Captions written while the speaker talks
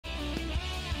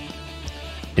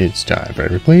It's time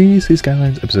for Plays Cities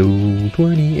Skylines episode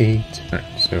 28.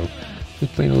 Alright, so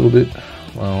just playing a little bit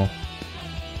while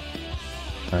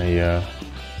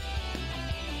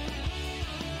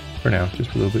for now, just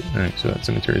for a little bit. Alright, so that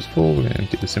cemetery is full. We're gonna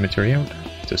empty the cemetery out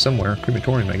to somewhere,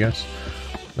 crematorium, I guess.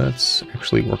 Let's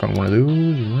actually work on one of those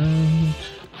right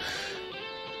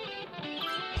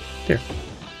there.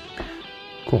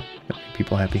 Cool, that made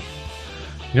people happy.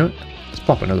 You know what? Let's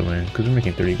pop another one in, because we're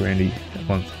making 30 grand a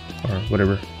month, or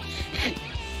whatever.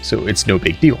 So it's no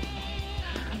big deal.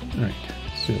 Alright,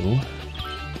 so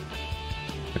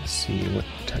let's see, what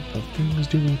type of things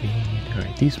do we need?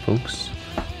 Alright, these folks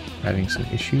are having some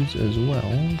issues as well.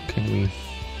 Can we...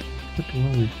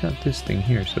 Well, we've got this thing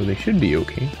here, so they should be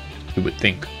okay, we would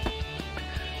think.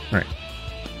 Alright,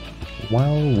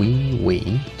 while we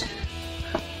wait,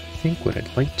 I think what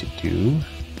I'd like to do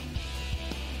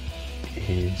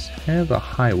is have a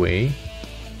highway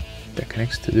that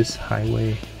connects to this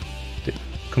highway that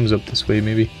comes up this way,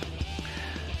 maybe.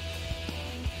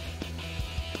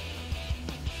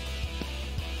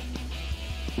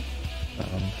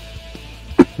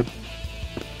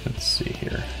 Let's see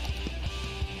here.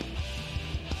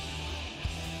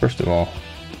 First of all,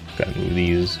 gotta move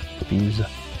these puppies.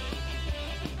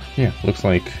 Yeah, looks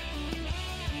like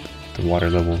the water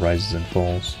level rises and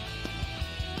falls.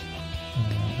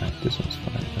 Alright, this one's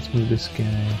fine. Let's move this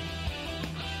guy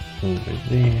over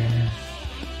there,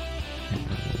 and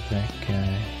move that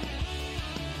guy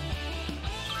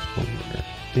over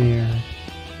there.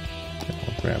 Then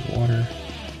we'll grab water.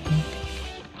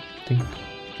 Think.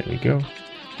 There we go.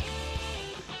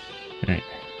 Alright.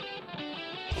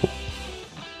 Cool.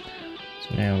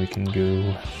 So now we can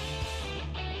go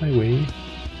highway.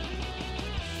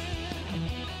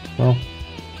 Well,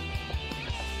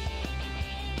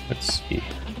 let's see.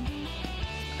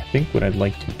 I think what I'd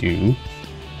like to do,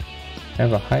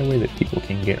 have a highway that people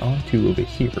can get onto over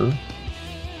here,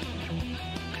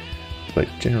 but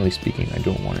generally speaking I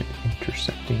don't want it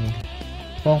intersecting.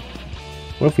 Well,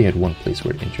 what if we had one place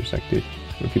where it intersected,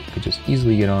 where people could just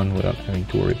easily get on without having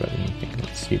to worry about anything?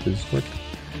 Let's see, does this work?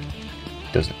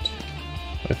 It doesn't.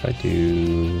 What if I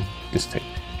do this type?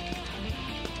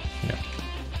 No.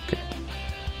 Okay.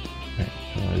 Alright,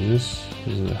 what is this?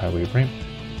 This is a highway ramp.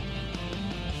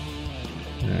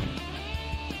 Alright.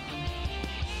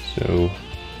 So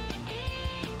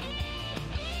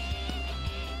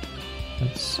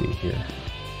let's see here.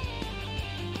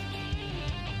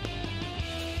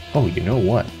 Oh, you know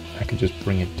what? I could just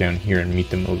bring it down here and meet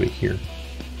them over here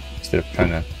instead of trying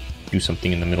to do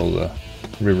something in the middle of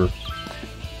the river.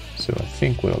 So I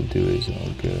think what I'll do is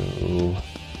I'll go...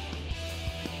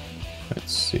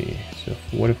 Let's see. So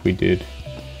what if we did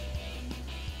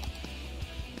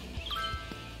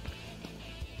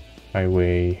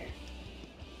highway...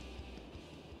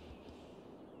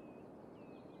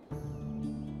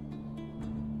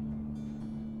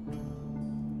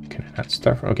 Can I not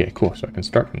start from... Okay, cool. So I can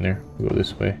start from there. We'll go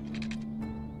this way.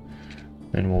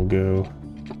 Then we'll go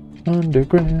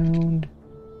underground.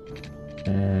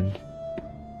 And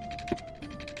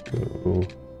go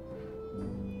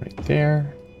right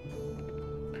there.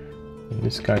 And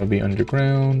this guy will be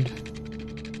underground.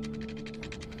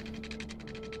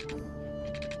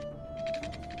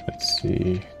 Let's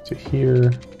see, to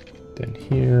here, then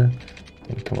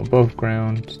come above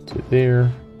ground to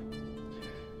there.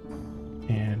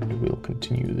 And we'll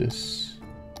continue this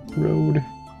road,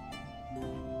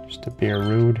 just a bare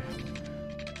road,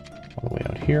 all the way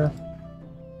out here.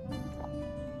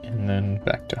 And then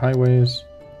back to highways.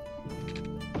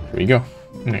 There we go.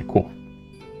 Alright, cool.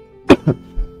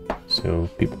 So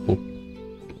people will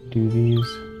do these.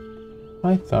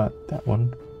 I thought that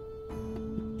one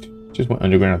just went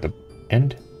underground at the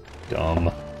end.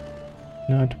 Dumb.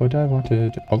 Not what I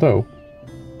wanted. Although,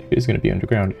 if it is going to be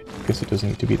underground, I guess it doesn't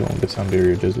need to be the one with the sound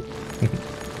barrier, does it?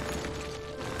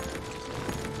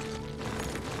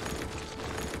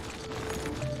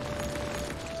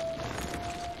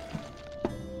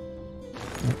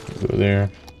 Go there.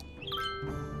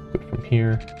 Go from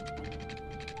here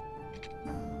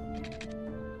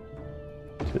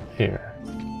to there.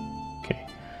 Okay.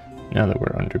 Now that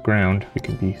we're underground, we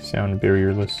can be sound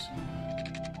barrierless.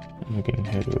 And we can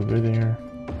head over there.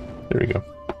 There we go.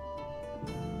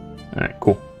 Alright,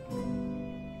 cool.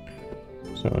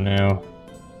 So now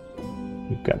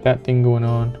we've got that thing going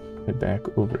on. Head back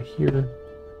over here.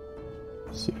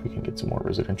 See if we can get some more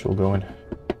residential going.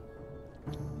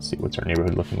 See what's our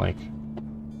neighborhood looking like.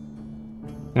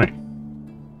 Alright.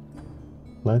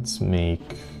 Let's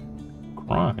make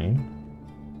crime.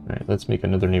 Alright, let's make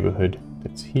another neighborhood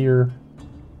that's here.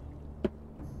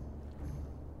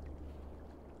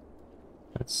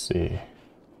 Let's see.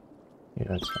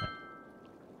 that's fine.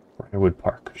 Briarwood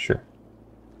Park, sure.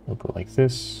 We'll go like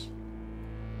this.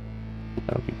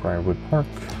 That'll be Briarwood Park.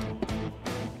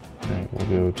 Alright, we'll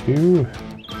go to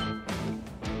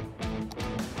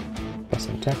bus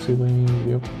and taxi lane,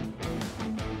 yep.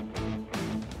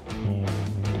 And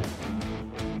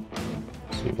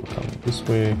let's see, we'll come this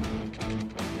way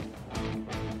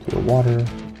to the water.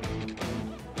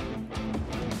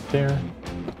 There.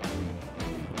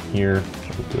 Here,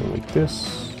 we'll go like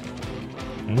this.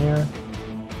 And there.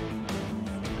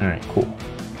 Alright, cool.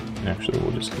 Actually,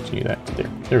 we'll just continue that to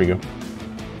there. There we go.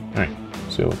 Alright,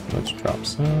 so let's drop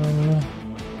some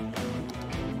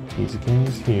these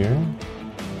guys here.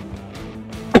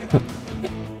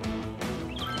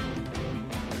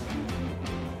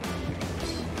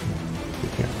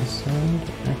 Here on this side.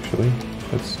 Actually,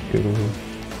 let's go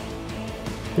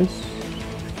this.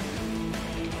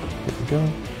 There we go.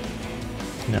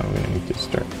 Now we're gonna need to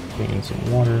start putting in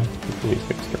some water before these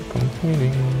guys start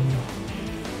complaining.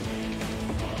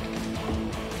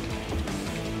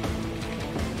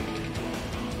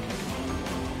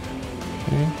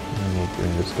 Okay, and we'll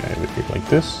bring this guy over here like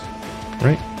this,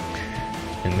 right?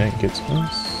 And that gets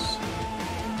us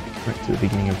right to the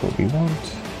beginning of what we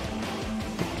want.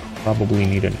 Probably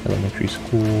need an elementary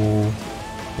school.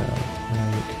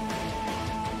 Right.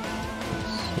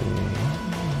 So,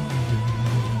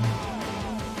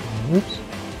 whoops,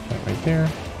 that right there.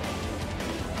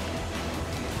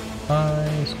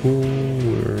 High school,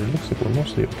 looks like we're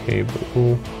mostly okay, but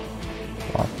we'll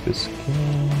lock this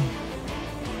game.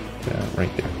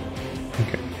 Right there.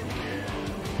 Okay.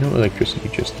 No electricity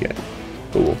just yet,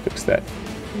 but we'll fix that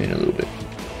in a little bit.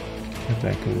 Get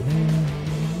back over there.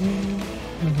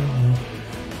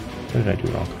 What did I do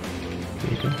wrong?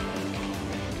 There you go.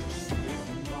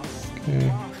 Okay,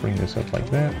 bring this up like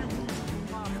that.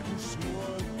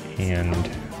 And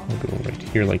we'll go right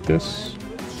here like this.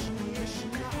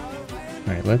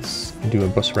 Alright, let's do a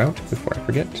bus route before I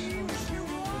forget.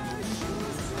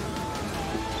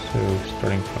 So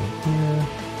starting from here.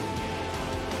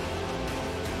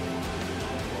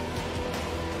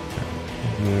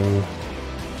 Go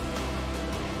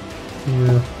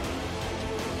here,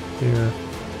 there.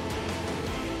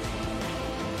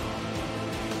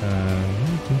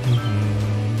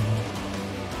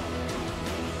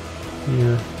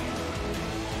 Here,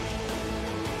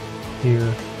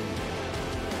 here,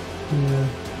 here,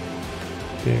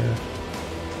 there,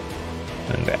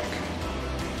 and back.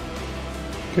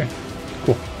 Okay,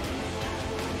 cool.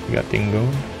 We got thing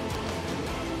going.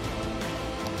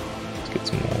 Let's get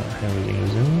some more housing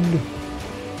zoned.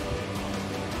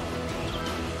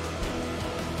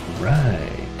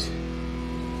 Right.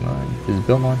 Come on, this is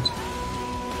Belmont.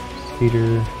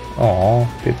 Cedar. Aw,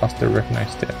 they lost their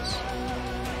recognized stats.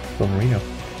 Bill Marino.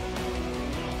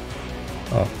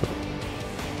 Oh.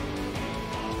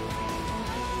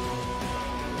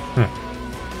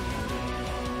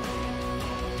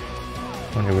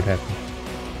 Wonder what happened.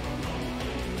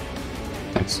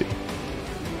 Let's see.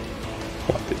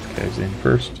 Plot these guys in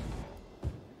first.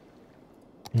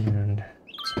 And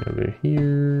it's over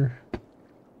here.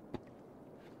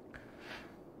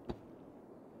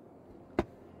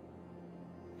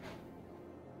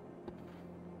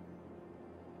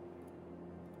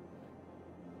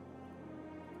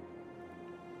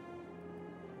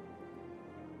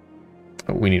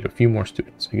 Oh, we need a few more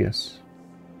students, I guess.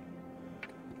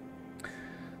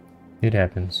 It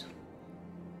happens.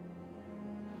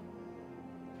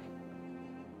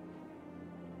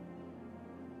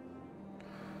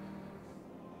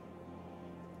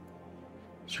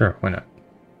 Sure, why not?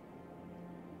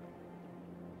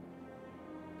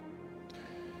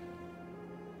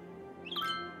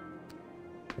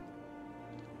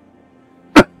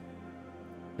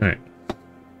 Alright.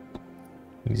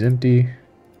 He's empty.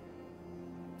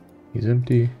 He's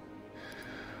empty.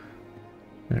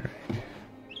 Alright.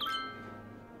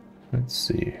 Let's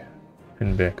see.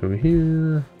 And back over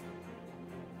here.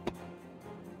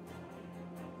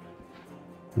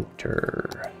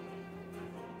 Water.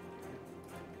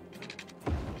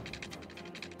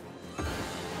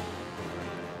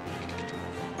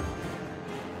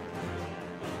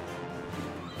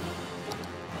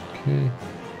 Okay.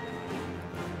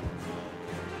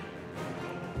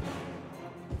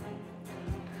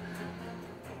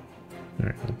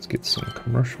 Alright, let's get some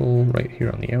commercial right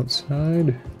here on the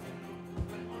outside.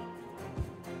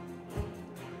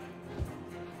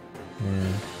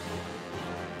 And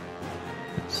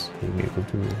let's see, maybe we'll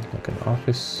do like an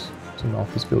office, some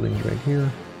office buildings right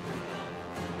here.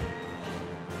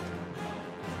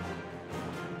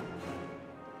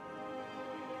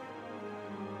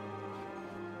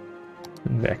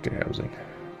 And back to housing.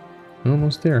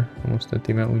 Almost there. Almost at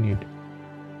the amount we need.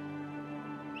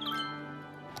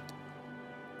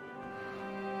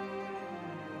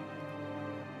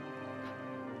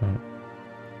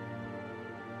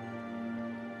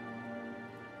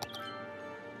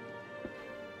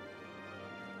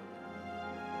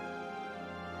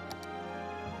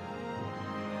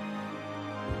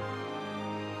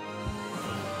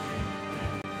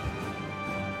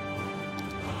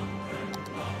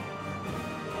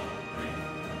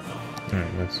 Alright,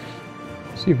 let's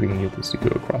see if we can get this to go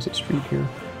across the street here.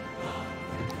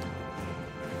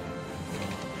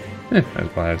 That's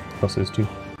why I have buses too.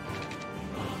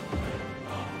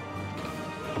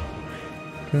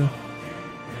 Okay.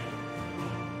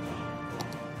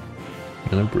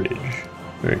 Another bridge.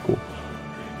 Very cool.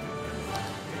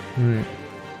 Alright.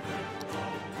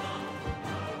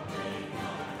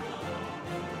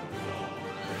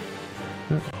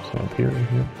 So up here,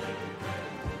 yeah.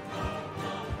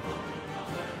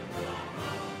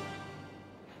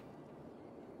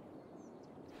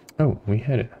 Oh, we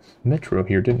had a metro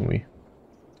here, didn't we?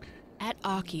 At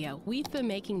Akio, we've been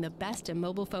making the best in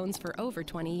mobile phones for over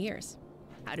 20 years.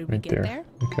 How did we Right get there?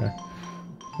 Okay.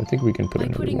 I think we can put By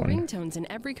another putting one. ringtones in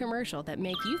every commercial that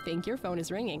make you think your phone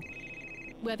is ringing.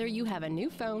 Whether you have a new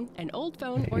phone, an old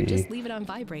phone, or just leave it on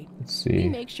vibrate, Let's we see.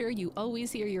 make sure you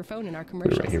always hear your phone in our Put it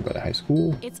commercials. right here by the high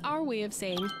school. It's our way of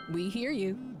saying, we hear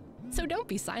you. So don't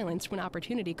be silenced when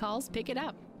opportunity calls, pick it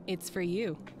up. It's for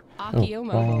you. Akio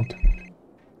Mobile. Alt.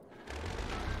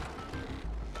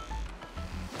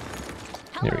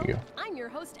 There we go. I'm your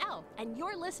host, Elle, and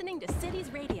you're listening to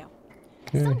Cities Radio.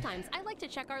 Okay. Sometimes I like to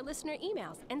check our listener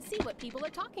emails and see what people are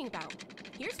talking about.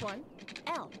 Here's one.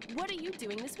 Elle, what are you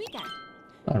doing this weekend?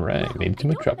 Alright, Well, made it to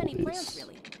I don't have any plans, Metropolis.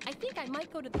 really. I think I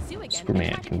might go to the zoo again Superman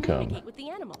and try to can come. communicate with the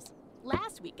animals.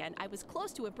 Last weekend, I was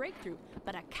close to a breakthrough,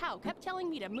 but a cow kept telling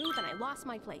me to move and I lost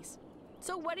my place.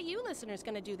 So what are you listeners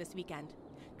going to do this weekend?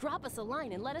 Drop us a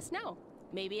line and let us know.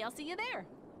 Maybe I'll see you there.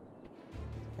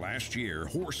 Last year,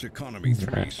 Horse Economy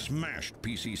 3 smashed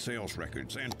PC sales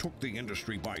records and took the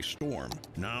industry by storm.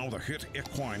 Now the hit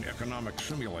Equine Economic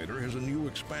Simulator has a new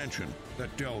expansion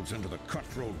that delves into the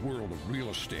cutthroat world of real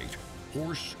estate.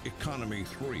 Horse Economy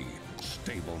 3,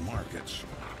 Stable Markets.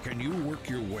 Can you work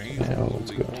your way from a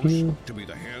let's lowly go horse here. to be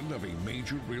the head of a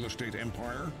major real estate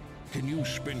empire? Can you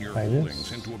spin your Try holdings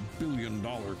this. into a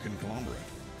billion-dollar conglomerate?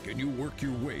 Can you work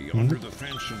your way under the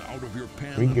fence and out of your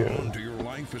pen We and go. onto your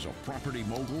life as a property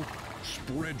mogul?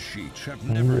 Spreadsheets have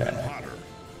never been Alright. hotter.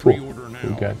 Cool. Pre-order now. We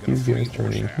got Get a these free guys horse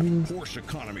turning app. here. Horse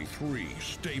Economy 3,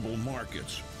 Stable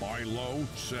Markets. Buy low,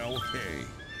 sell hay.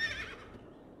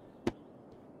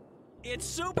 It's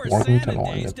Super Walking Salmon Tunnel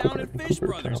and Days the down at Cooper Fish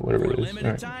Channel, Brothers. whatever For it a is. limited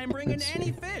Alright, time, bring in let's any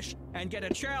see. fish and get a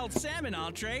child salmon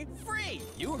entree free.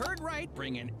 You heard right.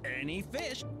 Bring in any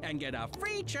fish and get a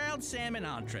free child salmon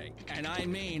entree. And I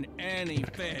mean any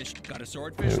fish. Got a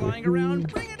swordfish lying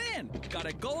around? Bring it in. Got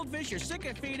a goldfish you're sick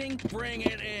of feeding? Bring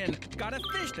it in. Got a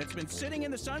fish that's been sitting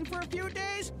in the sun for a few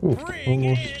days? Ooh, Bring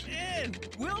almost. it in.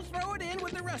 We'll throw it in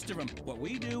with the rest of them. What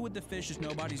we do with the fish is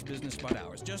nobody's business but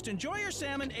ours. Just enjoy your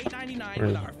salmon, $8.99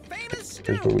 with our famous stew.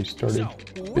 Here's where we started, So,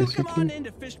 welcome on basically.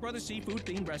 into Fish Brothers Seafood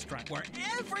Themed Restaurant, where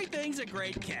everything's a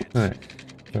great catch. Alright,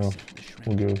 so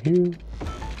we'll go here.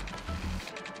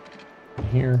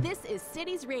 Here. This is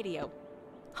Cities Radio,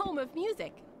 home of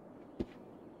music.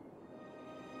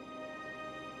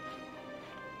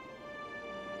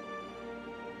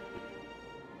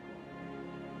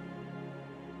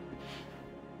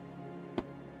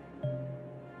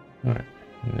 Alright,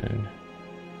 and then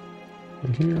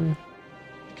in here.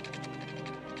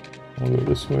 I'll go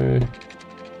this way.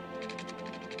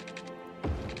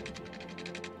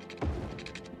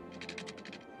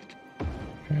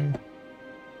 Okay.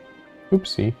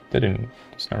 Oopsie, that didn't.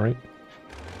 That's not right.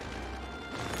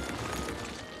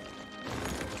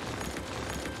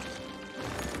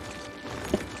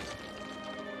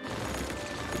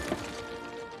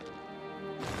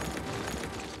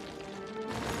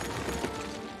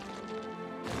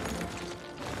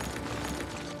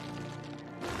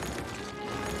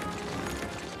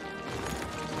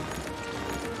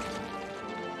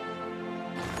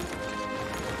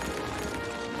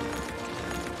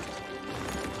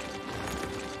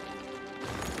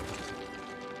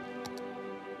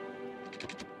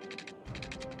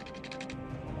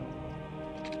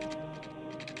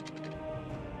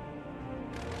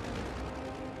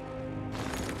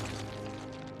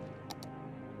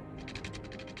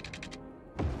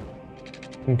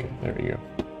 Okay, there we go.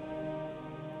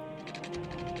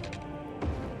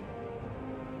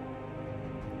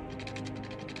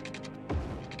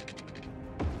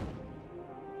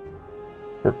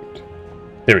 Perfect.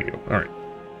 There we go. All right.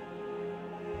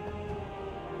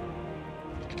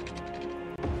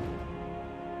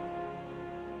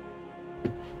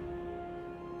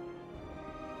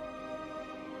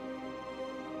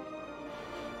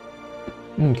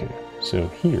 Okay, so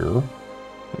here,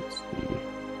 let's see.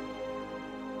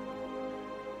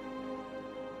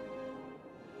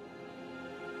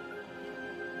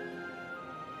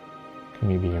 Can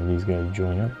maybe have these guys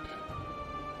join up.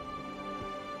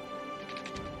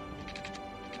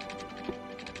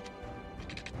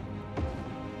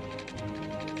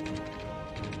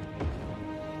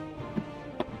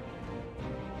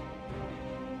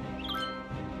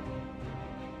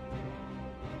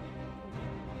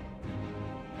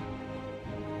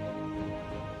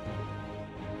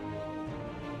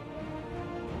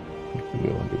 We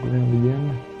go underground again.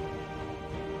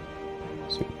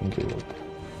 So we can go up.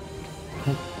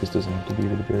 Oh, this doesn't have to be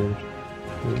where the barriers.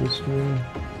 Go this way.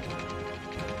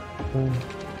 And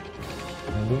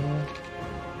there.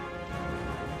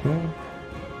 Okay.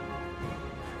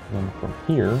 And then from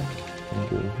here, we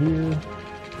go here.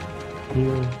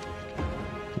 Here.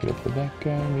 Go for that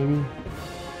guy, maybe.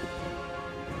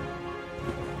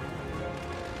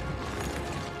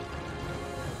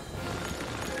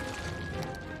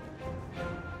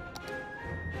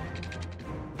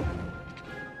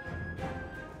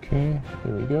 Okay,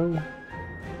 there we go.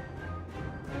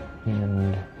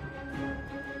 And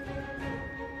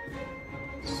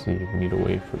let's see, we need a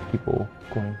way for people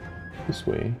going this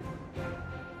way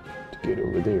to get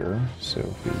over there. So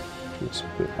if we do a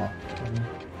split off them.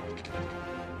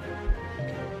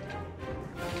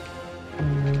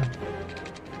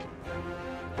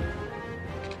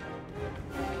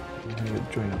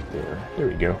 And join up there. There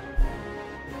we go.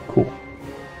 Cool.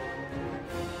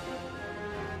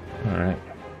 Alright.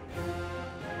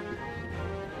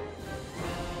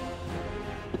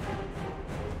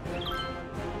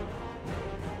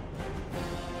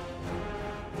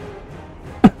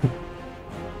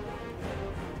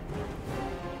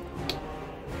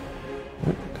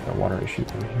 Got a water issue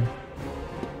over here.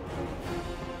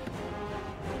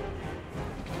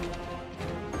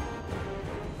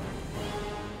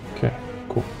 Okay,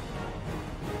 cool.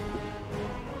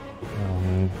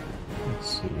 Let's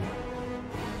see.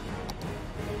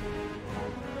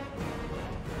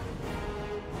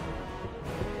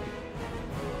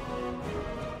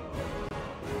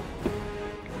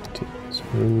 Take this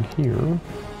road here.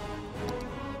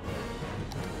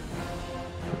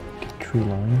 Get tree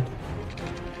line.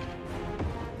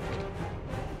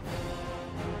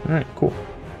 Alright, cool.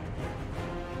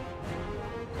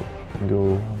 We can go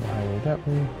on the highway that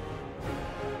way.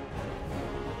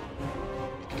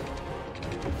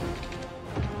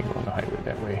 We can go on the highway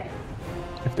that way.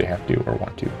 If they have to or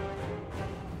want to.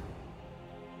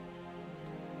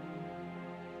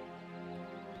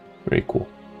 Very cool.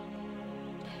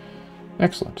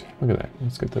 Excellent. Look at that.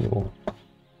 Let's get the little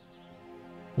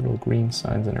green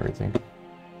signs and everything.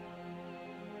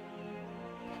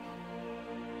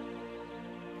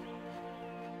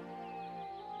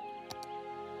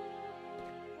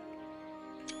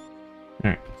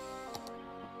 Alright.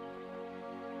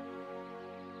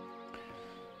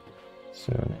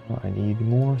 So now I need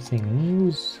more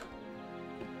things.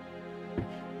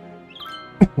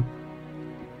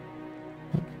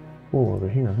 Oh, over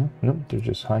here, huh? Nope, there's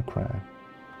just high crime.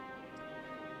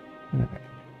 Alright.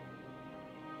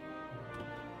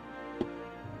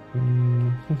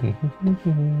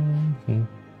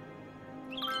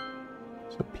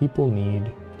 So people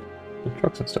need... The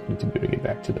trucks and stuff need to be able to get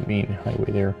back to the main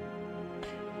highway there.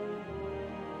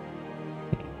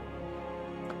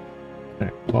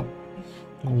 Alright, well,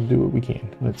 we'll do what we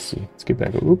can. Let's see. Let's get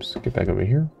back over. Oops, get back over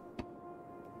here.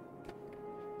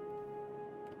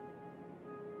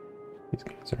 These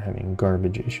guys are having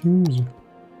garbage issues.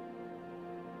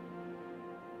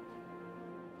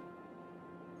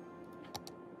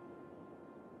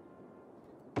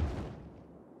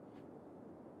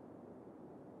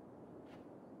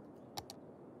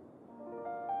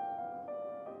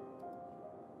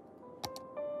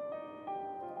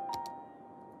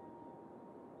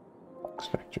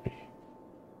 Factory.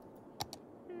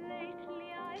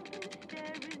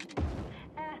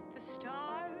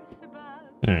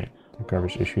 Alright, the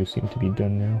garbage issues seem to be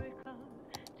done now.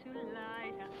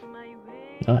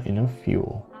 Not enough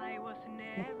fuel.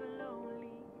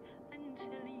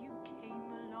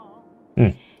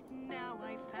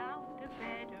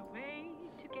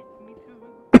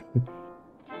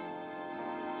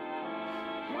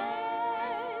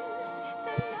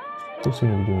 Still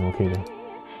seem to be doing okay though.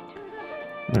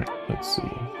 Alright, let's see.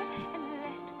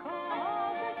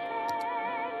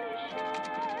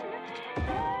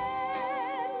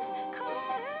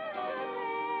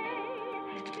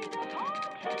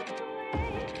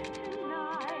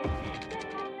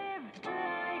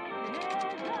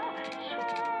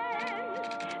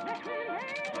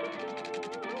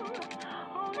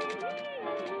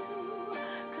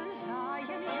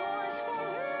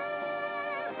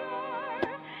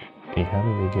 Okay, how do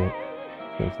they get...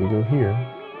 So if they go here,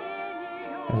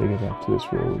 how do they get back to this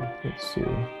road? Let's see.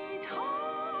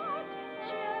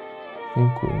 I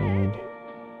think we need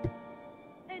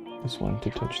this one to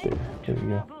touch there. There we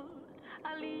go.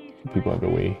 People have to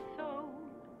wait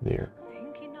there.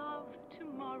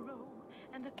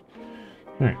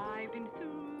 Alright.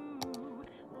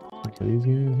 Are these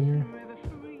guys there?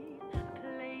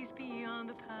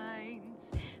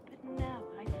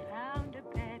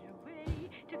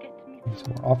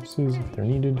 Some more offices if they're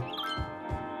needed.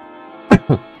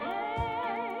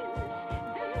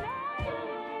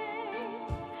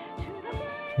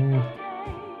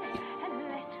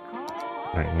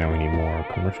 Alright, now we need more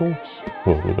commercial.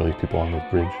 Whoa, look at all these people on the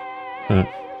bridge.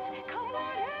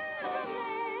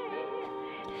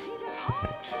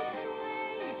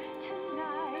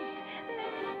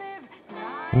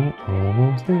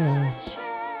 Almost there.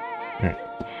 Alright.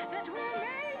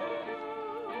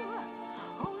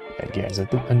 Bad guys at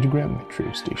the underground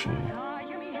metro station.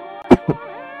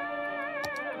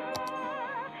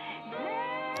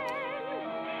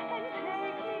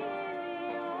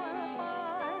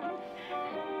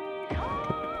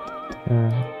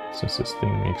 Since this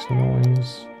thing makes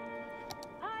noise,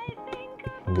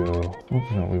 go. Oh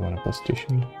no, we want a bus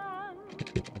station.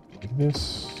 Like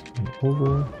this and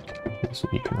over. This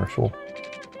will be commercial.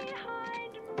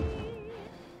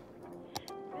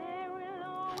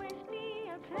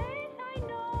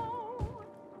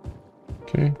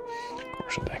 Okay,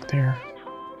 commercial back there.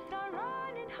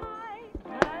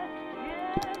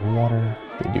 Water.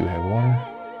 They do have water.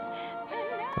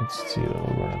 Let's see,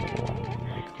 they'll run another one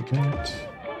like that.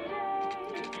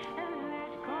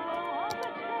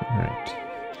 Alright.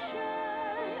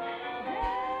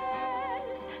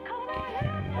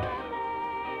 And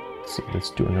let's see,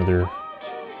 let's do another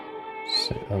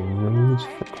set of roads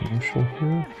for commercial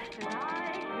here.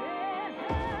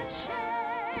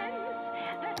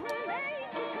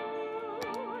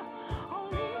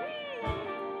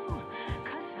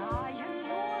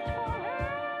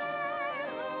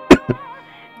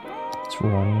 Let's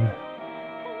run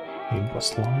a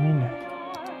bus line.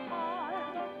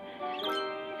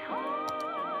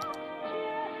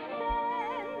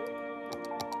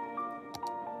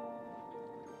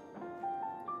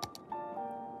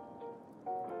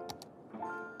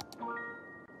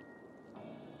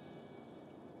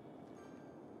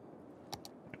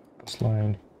 Bus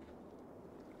line.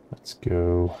 Let's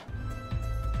go.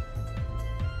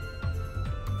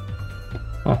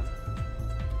 Huh.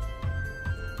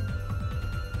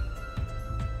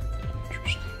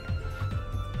 Interesting.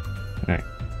 Alright.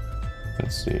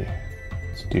 Let's see.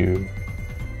 Let's do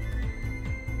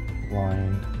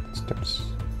line that starts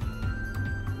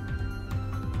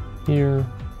here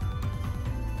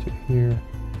to here.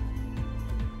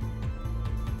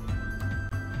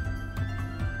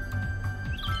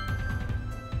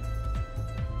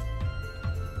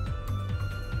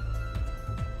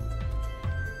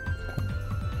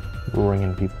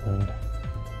 Bringing people in.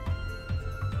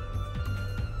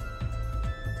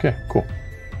 Okay, cool.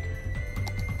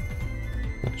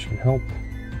 That should help.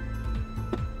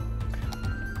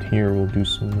 Here we'll do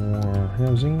some more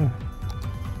housing.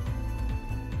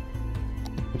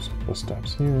 Do some bus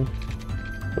stops here.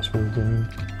 Bus roads, I mean.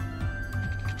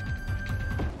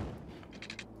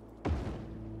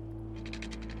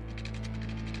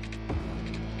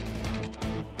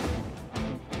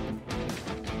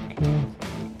 Okay.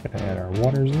 Gotta add our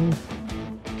waters in.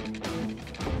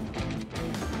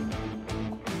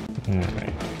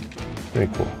 Alright. Very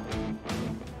cool.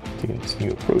 Taking this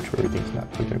new approach where everything's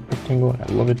not perfect rectangle, and I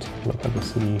love it. I love how the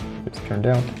city is turned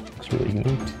out. Looks really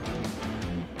neat.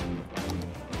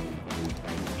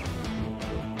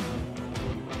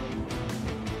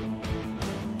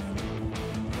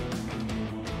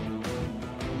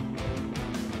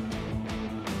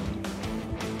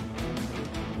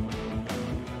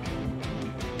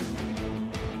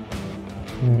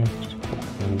 Just put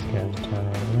these guys turn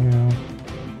around.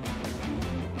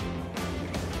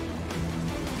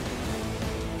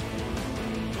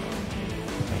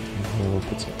 We'll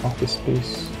put some office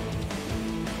space.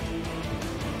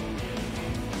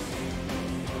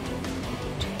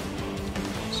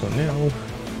 So now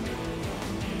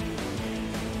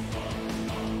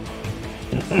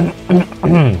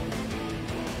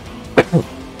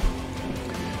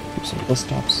do some bus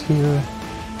stops here.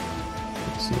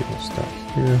 Let's see, we'll stop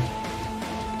here,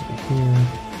 go here,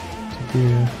 to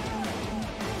here,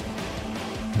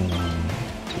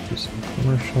 to do some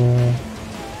commercial,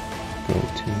 go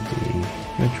to the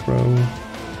metro,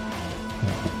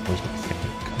 where's my thing?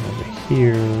 Come over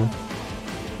here,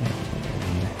 and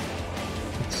then,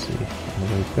 let's see, on the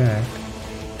way back,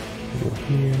 Go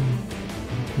here,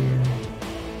 here,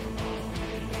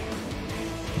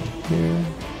 here,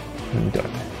 and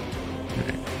done.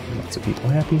 Alright, lots of people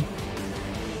happy.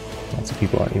 Lots of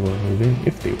people are able to move in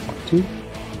if they want to.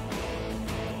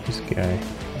 This guy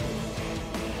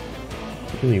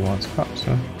really wants hops,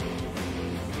 huh?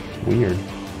 Weird.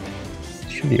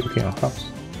 Should be okay on hops.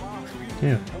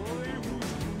 Yeah.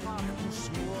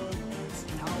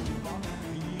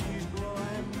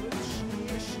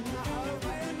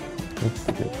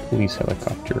 The police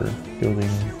helicopter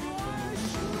building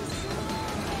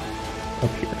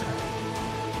up here.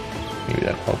 Maybe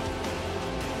that'll help.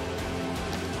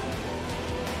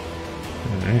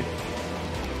 Alright.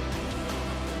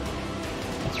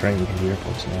 That's right, we can do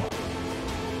airports now.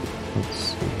 Let's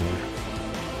see here.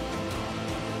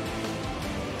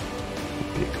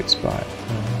 Would be a good spot.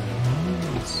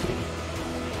 Let's see.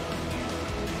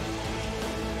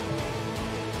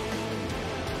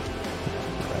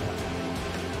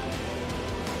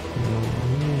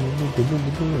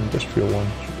 Industrial one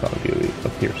should probably be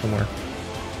up here somewhere.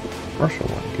 Commercial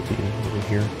one could be over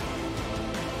here.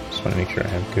 Just want to make sure I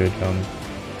have good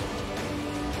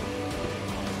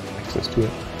access to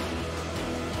it.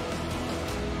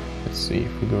 Let's see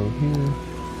if we go here.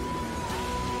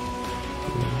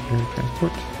 Air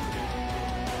transport.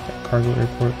 Got cargo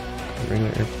airport.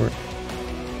 Regular airport.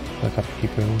 Helicopter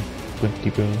depot. Blimp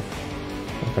depot.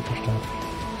 Helicopter stop.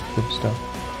 Blimp stop.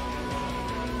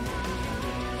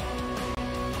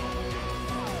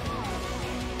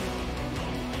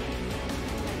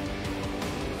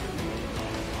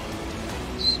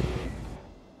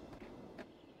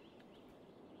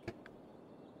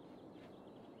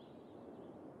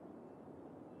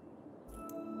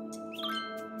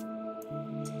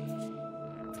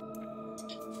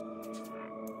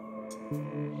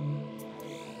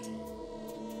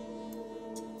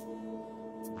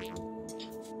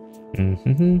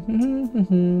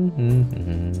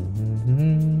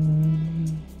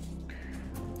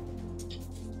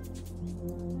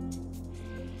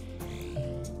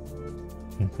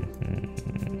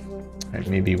 Alright,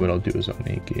 maybe what I'll do is I'll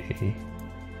make a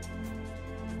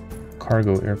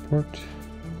cargo airport.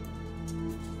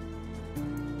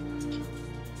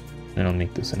 And I'll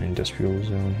make this an industrial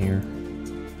zone here.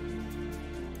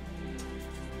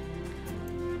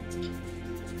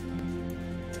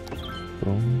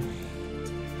 Boom.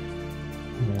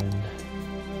 And then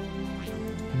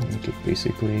make it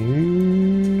basically,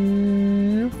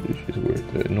 which is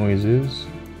where the noise is.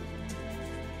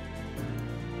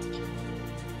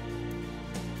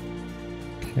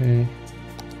 Okay,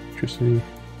 electricity.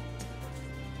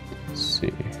 Let's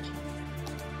see.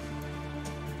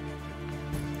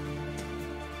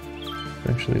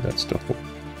 Eventually that stuff will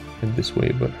head this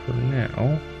way, but for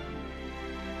now,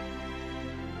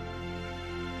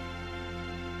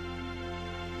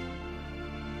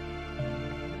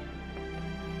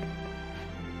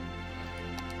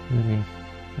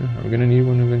 are we gonna need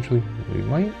one eventually? We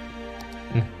might.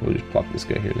 We'll just plop this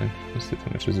guy here then. Let's see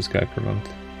how much is this guy per month?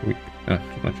 A week?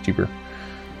 Much cheaper.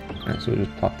 Alright, so we'll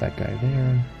just plop that guy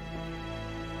there.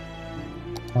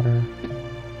 Water.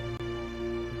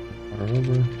 Water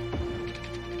over.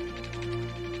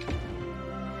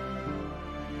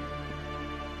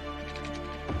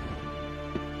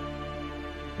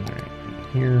 Alright,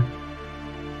 here.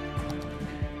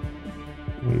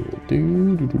 We will do.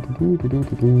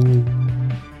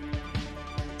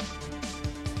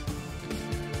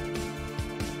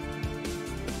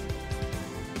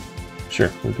 Sure,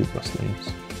 we'll do bus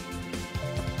lanes.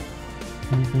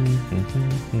 Come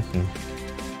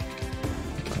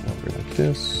over like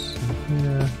this,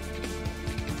 here.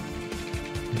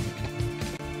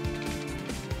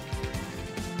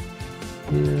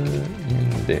 Here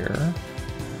and there.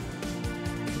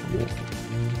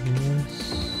 This.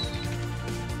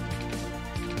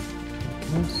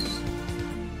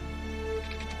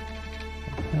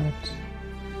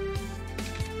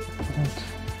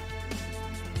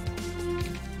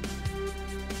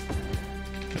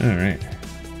 Alright, I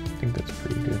think that's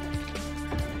pretty good.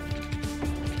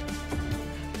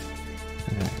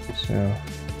 Alright, so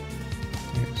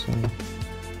we have some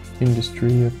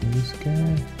industry up in this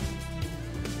guy.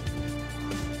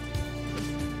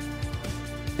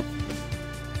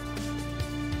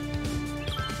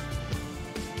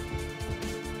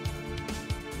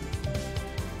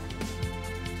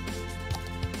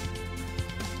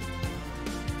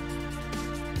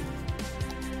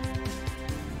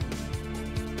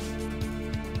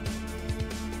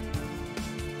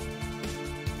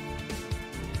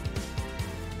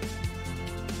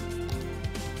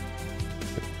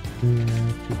 Here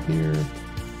to here.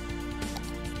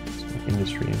 Some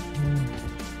industry in here.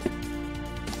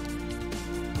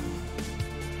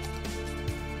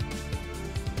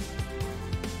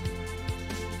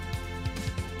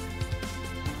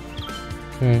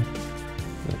 Okay,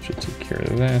 that should take care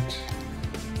of that.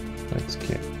 Let's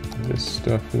get this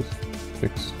stuff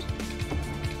fixed.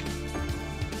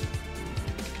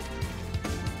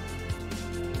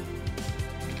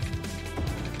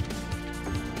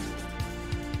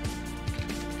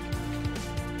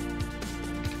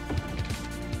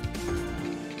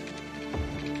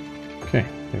 Okay,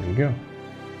 there we go.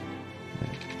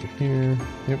 Here,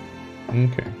 yep.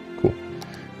 Okay, cool.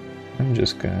 I'm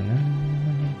just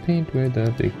gonna paint with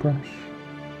a big brush.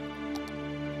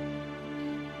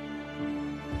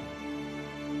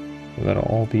 So that'll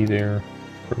all be there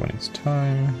for when it's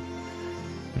time.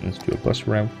 And let's do a bus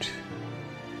route.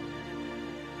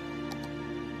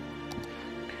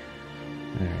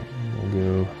 Alright,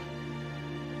 we'll go.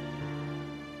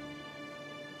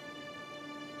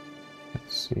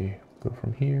 Let's see, go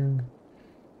from here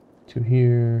to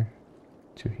here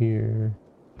to here.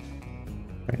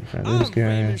 Right in front of those I'm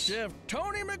famous guys. Chef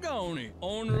Tony McGoney,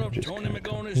 owner of just Tony gonna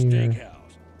come McGoney's here. Steakhouse.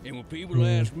 And when people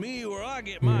ask me where I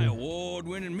get my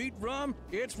award-winning meat from,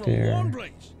 it's from There. one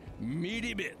place,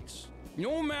 Meaty Bits.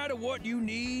 No matter what you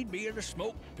need, be it a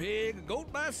smoked pig, a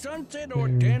goat by sunset, or a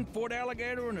 10-foot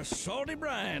alligator and a salty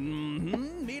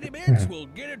brine, Meaty Bits will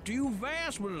get it to you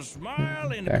fast with a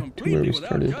smile and Back to where completely we without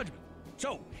started. judgment.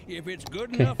 So, if it's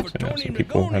good Okay, enough for so now Tony some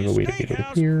people have a McGoney's way to get over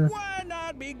Steakhouse, here. why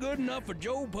not be good enough for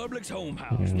Joe Public's home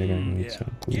house? And they're gonna need Yeah.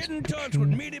 some police Get in touch protection. with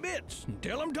Meaty Bits and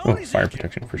tell them Oh, Tony fire sent you.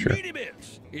 protection for sure. Meaty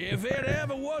Bits. If it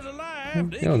ever was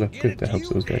alive, they Oh, could that's get good. it That to helps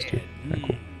you those guys too. dead. Very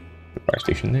cool. The fire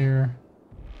station there.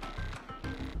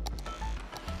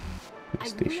 I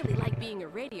Station. really like being a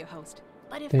radio host,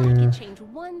 but if There. I could change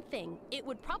one thing, it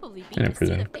would probably be And to for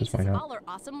see them, the 'cause faces why of not? all our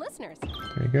awesome listeners.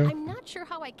 There you go. I'm not sure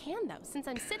how I can though, since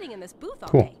I'm sitting in this booth all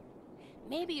Cool. day.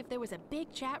 Maybe if there was a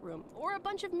big chat room or a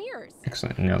bunch of mirrors.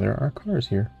 Excellent. Now there are cars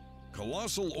here.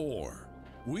 Colossal Ore.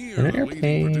 We And are an the leading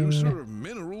airplane. producer of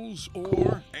minerals, ore,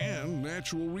 Cool. and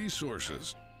natural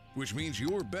resources, which means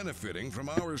you're benefiting from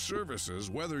our services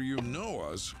whether you know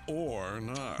us or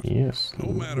not. Yes. No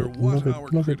love matter it, what love it, our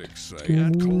love it. critics say,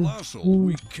 at Colossal, Ooh.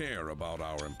 we care about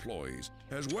our employees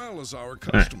as well as our Alright,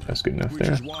 customers. that's good enough which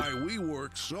there. is why we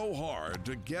work so hard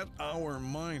to get our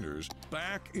miners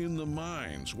back in the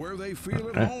mines where they feel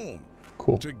at Alright. home.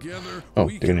 Cool. Together, Oh,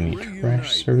 we they're can gonna need reunite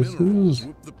trash services. minerals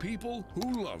with the people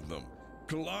who love them.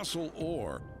 Colossal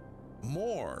Ore.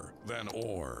 More than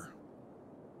ore.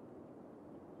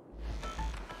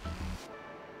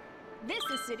 This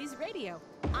is Cities Radio.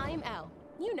 I'm Elle.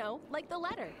 You know, like the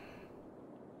letter.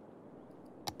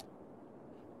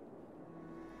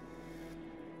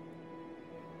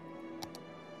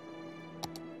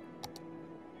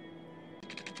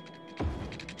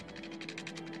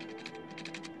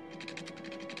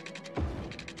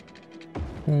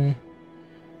 Okay.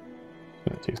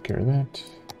 That takes care of that.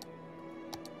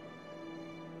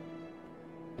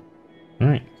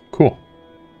 Alright, cool.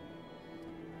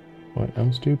 What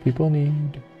else do people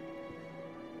need?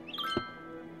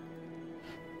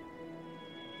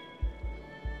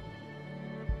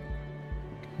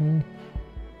 Okay.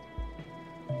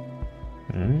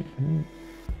 Alright. Alright.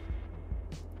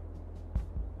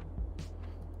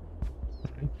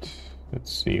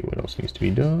 Let's see what else needs to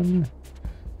be done.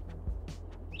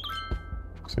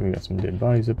 So we got some dead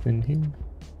bodies up in here.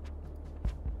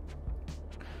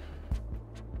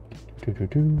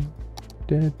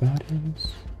 Dead bodies.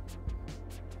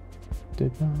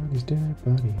 Dead bodies, dead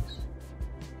bodies.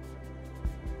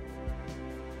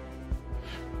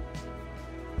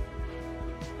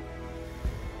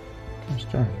 Gosh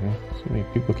darn, man. So many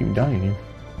people keep dying here.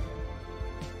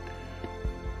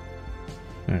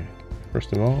 Alright.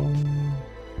 First of all...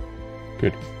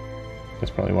 Good.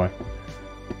 That's probably why.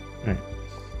 Alright.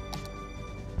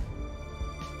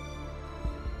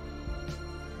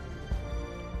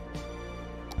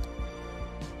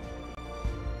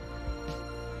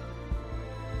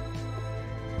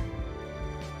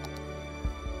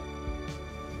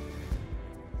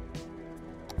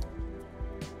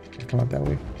 Come out that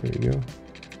way. There you go.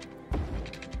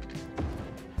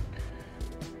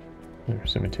 There's a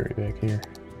cemetery back here.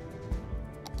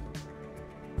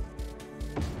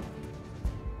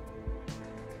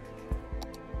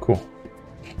 Cool.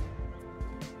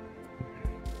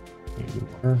 Here you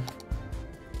are.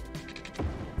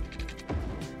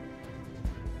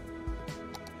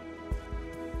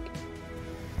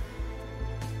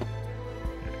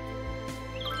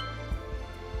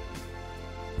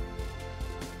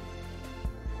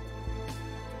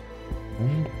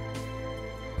 And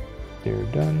they're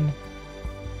done.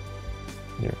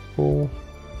 They're full.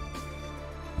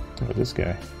 How about this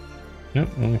guy? Nope,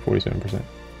 only 47%.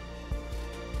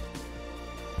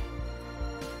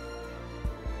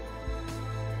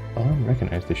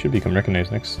 Unrecognized. They should become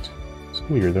recognized next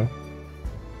school year, though.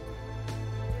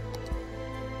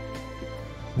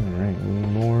 Alright, we need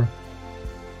more.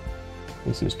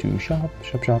 This is to shop.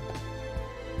 Shop.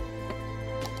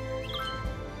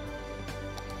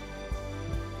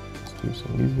 Let's do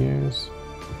some of these guys.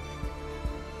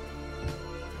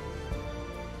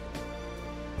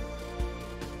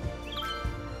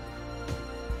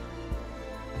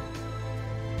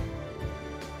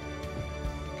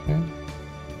 Okay.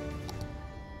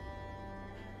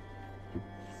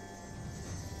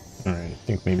 Alright, I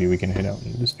think maybe we can head out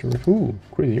in this direction. Ooh,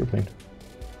 crazy airplane.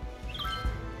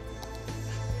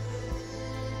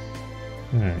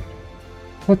 Alright.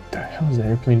 What the hell is that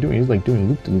airplane doing? He's like doing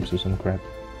loop-de-loops or some crap.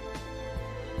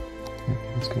 Okay,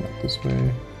 let's come out this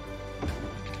way.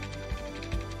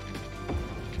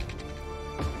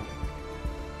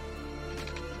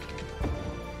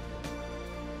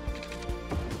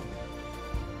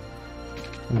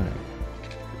 Alright.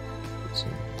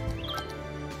 Some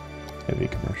heavy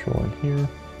commercial in here.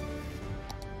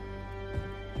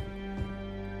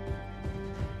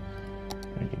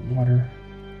 I need water.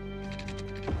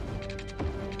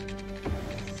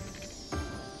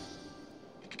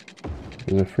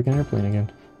 There's a freaking airplane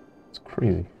again. It's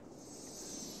crazy.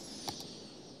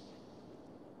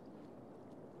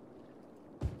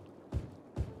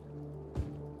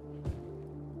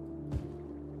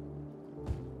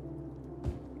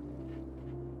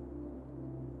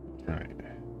 Alright.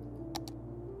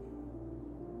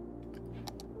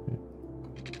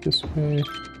 This way.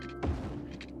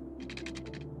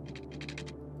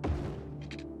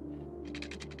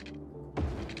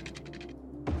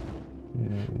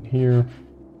 And here.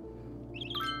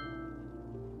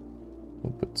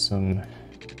 We'll put some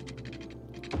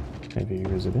heavy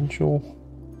residential.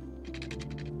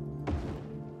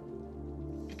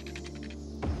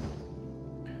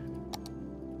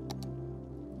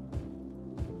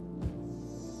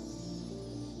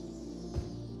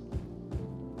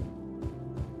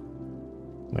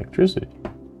 Electricity.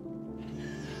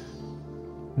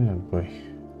 Oh boy.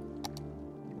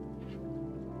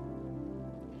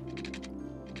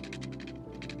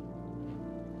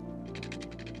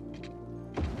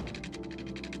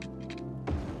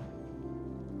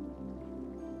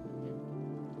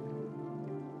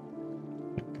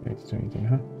 Can't do anything,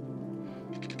 huh?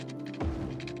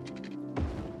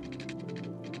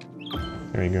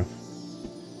 There you go.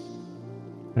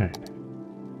 Alright.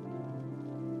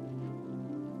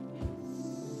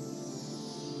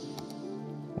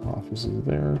 Office is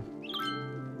there.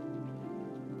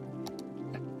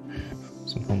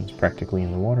 Some homes practically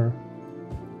in the water.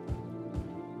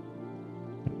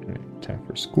 Alright, time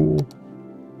for school.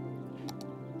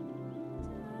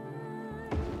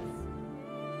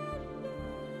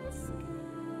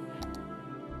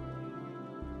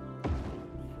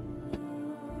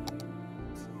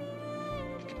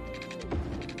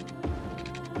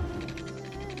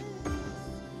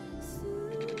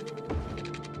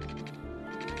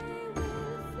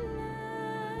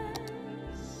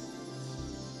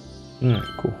 Alright,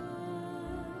 cool.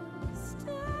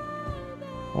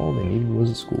 All they needed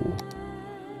was a school.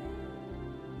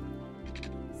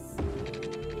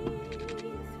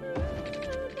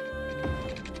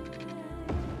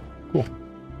 Cool.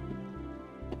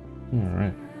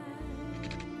 Alright.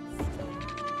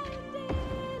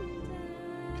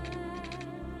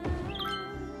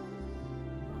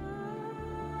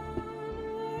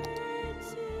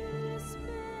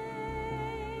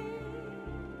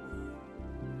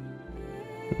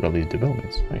 Look at all these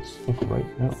developments. Nice. Look right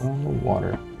out on the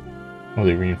water. Oh,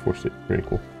 they reinforced it. Very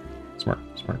cool. Smart.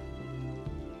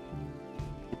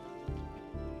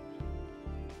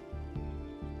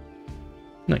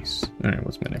 Nice. Alright,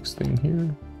 what's my next thing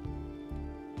here?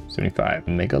 75.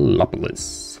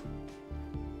 Megalopolis.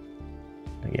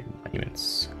 Again,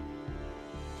 monuments.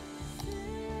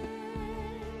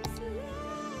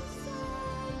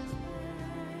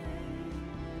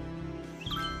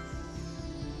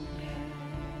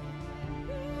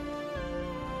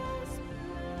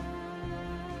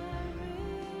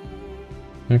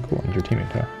 Very cool.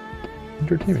 Entertainment, huh?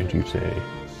 Entertainment, you say?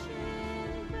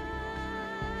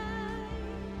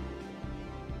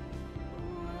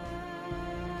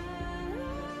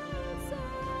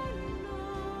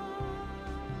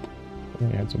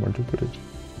 Let me add some more footage.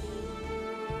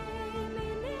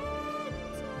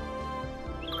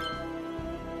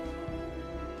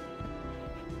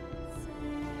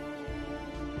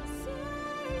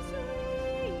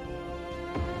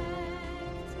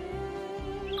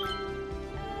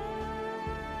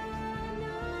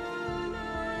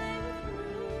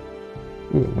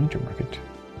 Ooh, a winter market.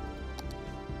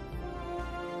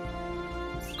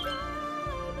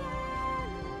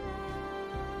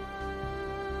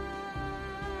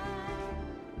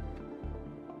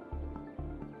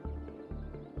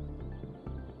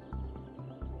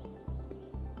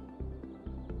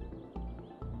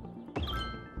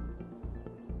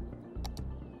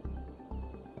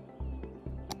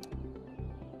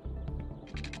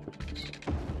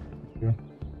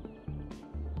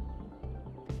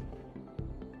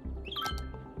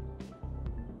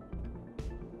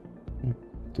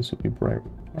 this will be Briar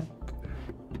Park.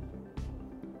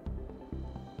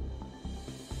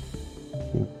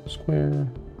 Square.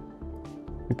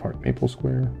 We park Maple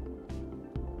Square.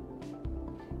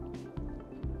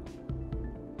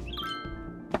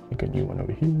 Make a new one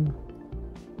over here.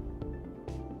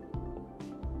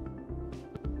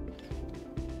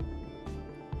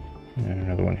 And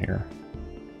another one here.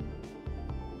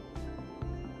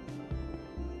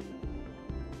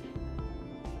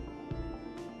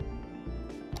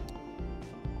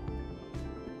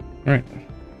 Alright.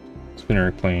 It's been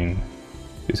Eric playing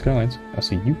Cities Skylines. I'll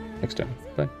see you next time.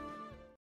 Bye.